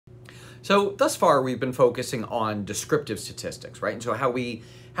So thus far, we've been focusing on descriptive statistics, right? And so how we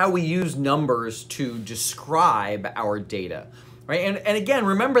use numbers to describe our data, right? And again,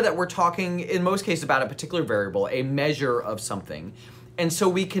 remember that we're talking in most cases about a particular variable, a measure of something, and so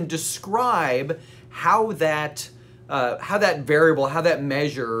we can describe how that variable, how that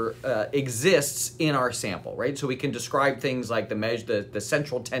measure exists in our sample, right? So we can describe things like the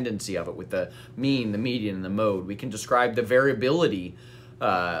central tendency of it with the mean, the median, and the mode. We can describe the variability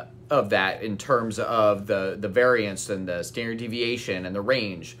of that in terms of the variance and the standard deviation and the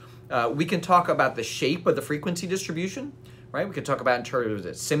range. We can talk about the shape of the frequency distribution, right? We can talk about it in terms of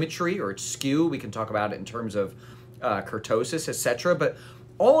its symmetry or its skew. We can talk about it in terms of kurtosis, etc. But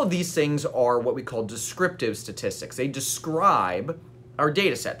all of these things are what we call descriptive statistics. They describe our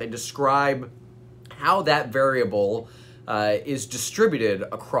data set. They describe how that variable is distributed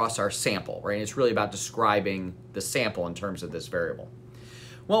across our sample, right? And it's really about describing the sample in terms of this variable.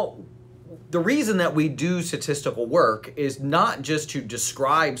 Well, the reason that we do statistical work is not just to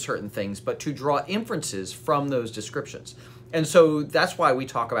describe certain things, but to draw inferences from those descriptions. And so that's why we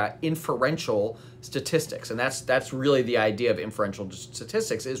talk about inferential statistics. And that's really the idea of inferential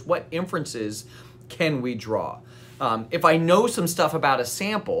statistics, is what inferences can we draw? If I know some stuff about a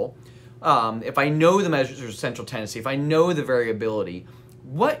sample, if I know the measures of central tendency, if I know the variability,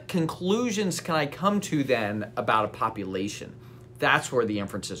 what conclusions can I come to then about a population? That's where the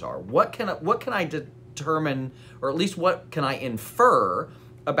inferences are. What can I determine, or at least what can I infer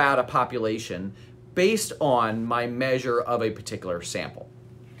about a population based on my measure of a particular sample?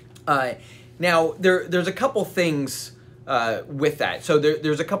 Now, there's a couple things with that. So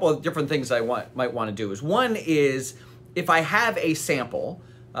there's a couple of different things I might want to do. One is, if I have a sample,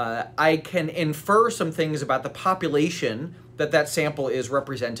 I can infer some things about the population that sample is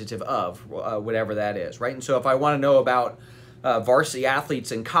representative of, whatever that is, right? And so if I want to know about varsity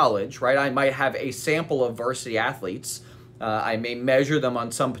athletes in college, right, I might have a sample of varsity athletes. I may measure them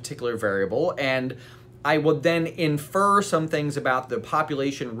on some particular variable, and I will then infer some things about the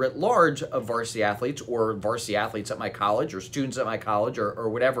population writ large of varsity athletes, or varsity athletes at my college, or students at my college, or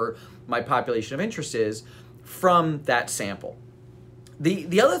whatever my population of interest is, from that sample.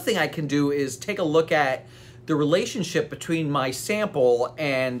 The other thing I can do is take a look at the relationship between my sample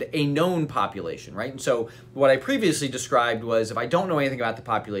and a known population, right? And so what I previously described was, if I don't know anything about the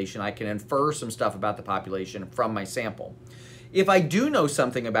population, I can infer some stuff about the population from my sample. If I do know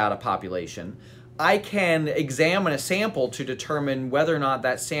something about a population, I can examine a sample to determine whether or not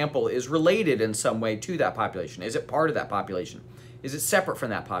that sample is related in some way to that population. Is it part of that population? Is it separate from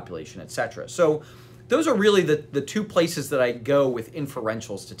that population, etc.? So those are really the two places that I go with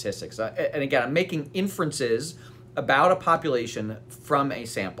inferential statistics. And again, I'm making inferences about a population from a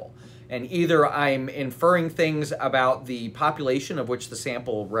sample. And either I'm inferring things about the population of which the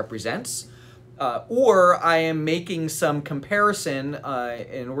sample represents, or I am making some comparison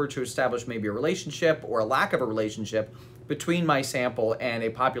in order to establish maybe a relationship or a lack of a relationship between my sample and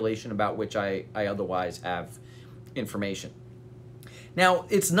a population about which I otherwise have information. Now,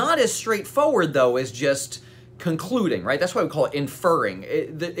 it's not as straightforward, though, as just concluding, right? That's why we call it inferring.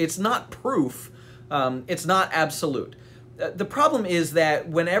 It's not proof. It's not absolute. The problem is that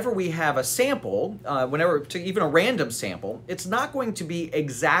whenever we have a sample, even a random sample, it's not going to be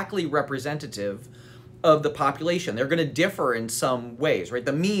exactly representative of the population. They're going to differ in some ways, right?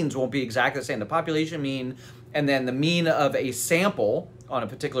 The means won't be exactly the same. The population mean and then the mean of a sample on a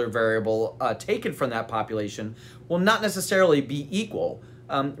particular variable taken from that population will not necessarily be equal,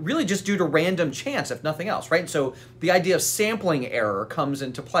 really just due to random chance, if nothing else, right? So the idea of sampling error comes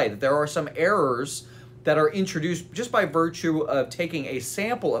into play, that there are some errors that are introduced just by virtue of taking a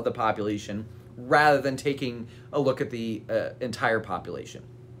sample of the population rather than taking a look at the entire population.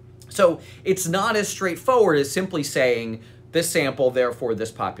 So it's not as straightforward as simply saying this sample, therefore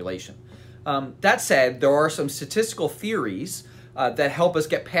this population. That said, there are some statistical theories that help us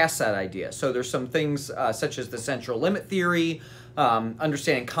get past that idea. So there's some things such as the central limit theory,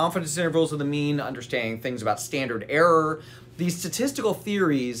 understanding confidence intervals of the mean, understanding things about standard error. These statistical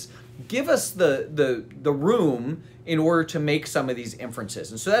theories give us the room in order to make some of these inferences.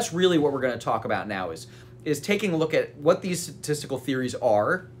 And so that's really what we're going to talk about now, is taking a look at what these statistical theories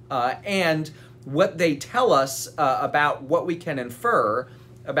are and what they tell us about what we can infer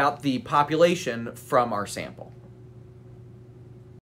about the population from our sample.